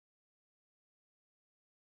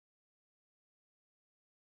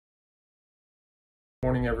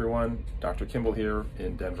Morning everyone, Dr. Kimball here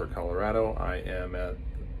in Denver, Colorado. I am at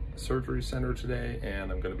the surgery center today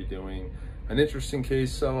and I'm going to be doing an interesting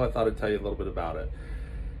case, so I thought I'd tell you a little bit about it.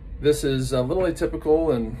 This is a little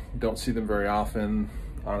atypical and don't see them very often.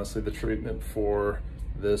 Honestly, the treatment for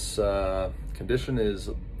this condition is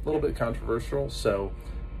a little bit controversial. So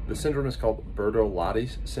the syndrome is called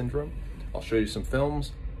Bertolotti syndrome. I'll show you some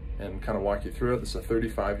films and kind of walk you through it. This is a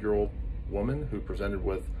 35-year-old woman who presented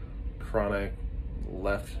with chronic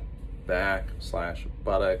left back /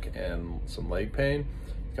 buttock and some leg pain.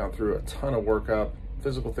 Gone through a ton of workup,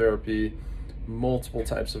 physical therapy, multiple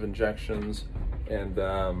types of injections, and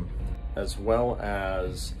as well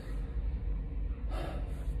as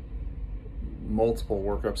multiple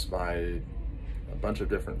workups by a bunch of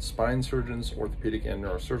different spine surgeons, orthopedic and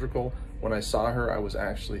neurosurgical. When I saw her, I was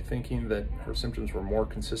actually thinking that her symptoms were more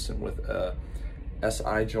consistent with a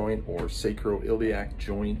SI joint or sacroiliac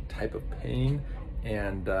joint type of pain,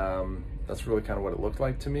 and that's really kind of what it looked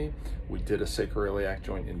like to me. We did a sacroiliac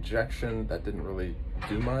joint injection that didn't really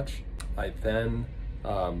do much. I then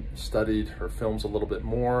studied her films a little bit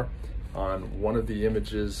more. On one of the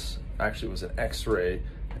images, actually it was an x-ray,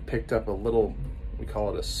 I picked up a little, we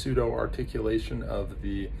call it a pseudo articulation of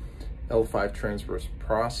the L5 transverse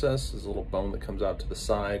process. There's a little bone that comes out to the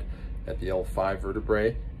side at the L5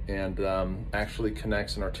 vertebrae and actually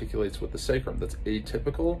connects and articulates with the sacrum. That's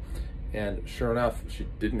atypical, and sure enough, she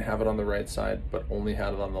didn't have it on the right side, but only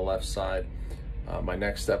had it on the left side. My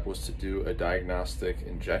next step was to do a diagnostic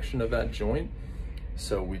injection of that joint.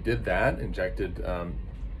 So we did that, injected a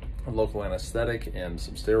local anesthetic and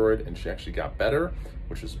some steroid, and she actually got better,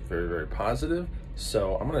 which is very, very positive.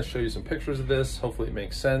 So I'm gonna show you some pictures of this. Hopefully it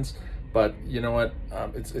makes sense, but you know what?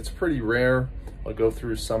 It's pretty rare. I'll go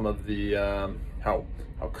through some of the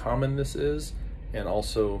how common this is, and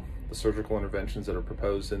also the surgical interventions that are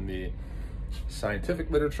proposed in the scientific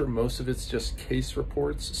literature. Most of it's just case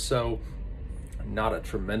reports, so not a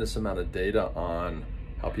tremendous amount of data on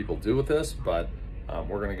how people do with this, but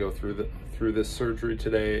we're going to go through this surgery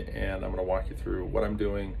today, and I'm going to walk you through what I'm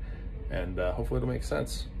doing, and hopefully it'll make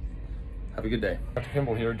sense. Have a good day. Dr.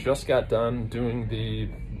 Kimball here. Just got done doing the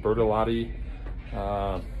Bertolotti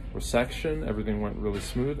resection. Everything went really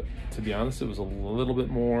smooth. To be honest, it was a little bit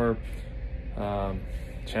more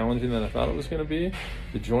challenging than I thought it was going to be.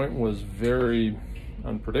 The joint was very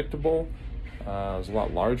unpredictable. It was a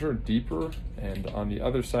lot larger, deeper, and on the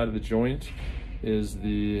other side of the joint is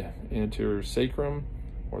the anterior sacrum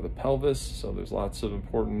or the pelvis. So there's lots of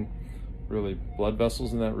important, really, blood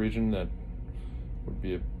vessels in that region that would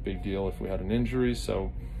be a big deal if we had an injury.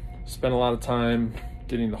 So spent a lot of time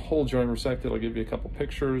getting the whole joint resected. I'll give you a couple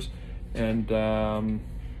pictures and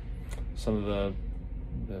some of the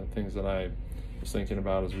things that I was thinking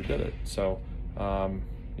about as we did it. So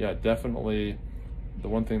yeah, definitely the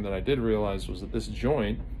one thing that I did realize was that this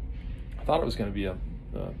joint, I thought it was going to be a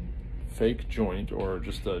fake joint or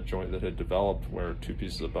just a joint that had developed where two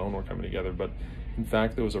pieces of bone were coming together, but in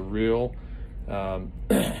fact there was a real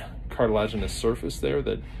cartilaginous surface there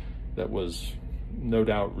that was no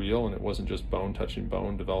doubt real, and it wasn't just bone touching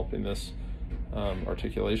bone developing this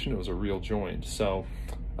articulation. It was a real joint. So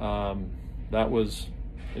that was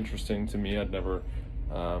interesting to me. I'd never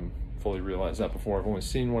fully realized that before. I've only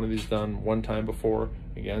seen one of these done one time before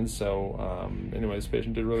again. So anyway, this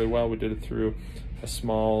patient did really well. We did it through a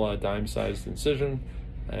small dime-sized incision,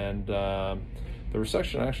 and the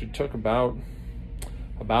resection actually took about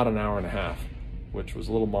an hour and a half, which was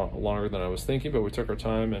a little longer than I was thinking, but we took our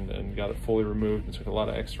time and got it fully removed and took a lot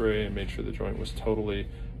of x-ray and made sure the joint was totally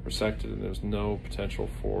resected and there was no potential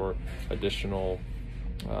for additional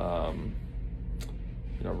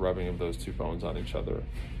rubbing of those two bones on each other.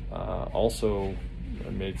 Also, I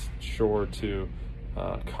made sure to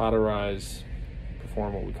cauterize,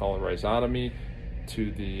 perform what we call a rhizotomy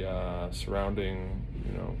to the surrounding,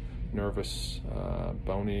 nervous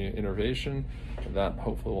bony innervation. That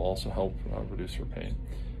hopefully will also help reduce her pain.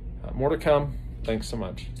 More to come. Thanks so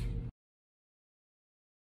much.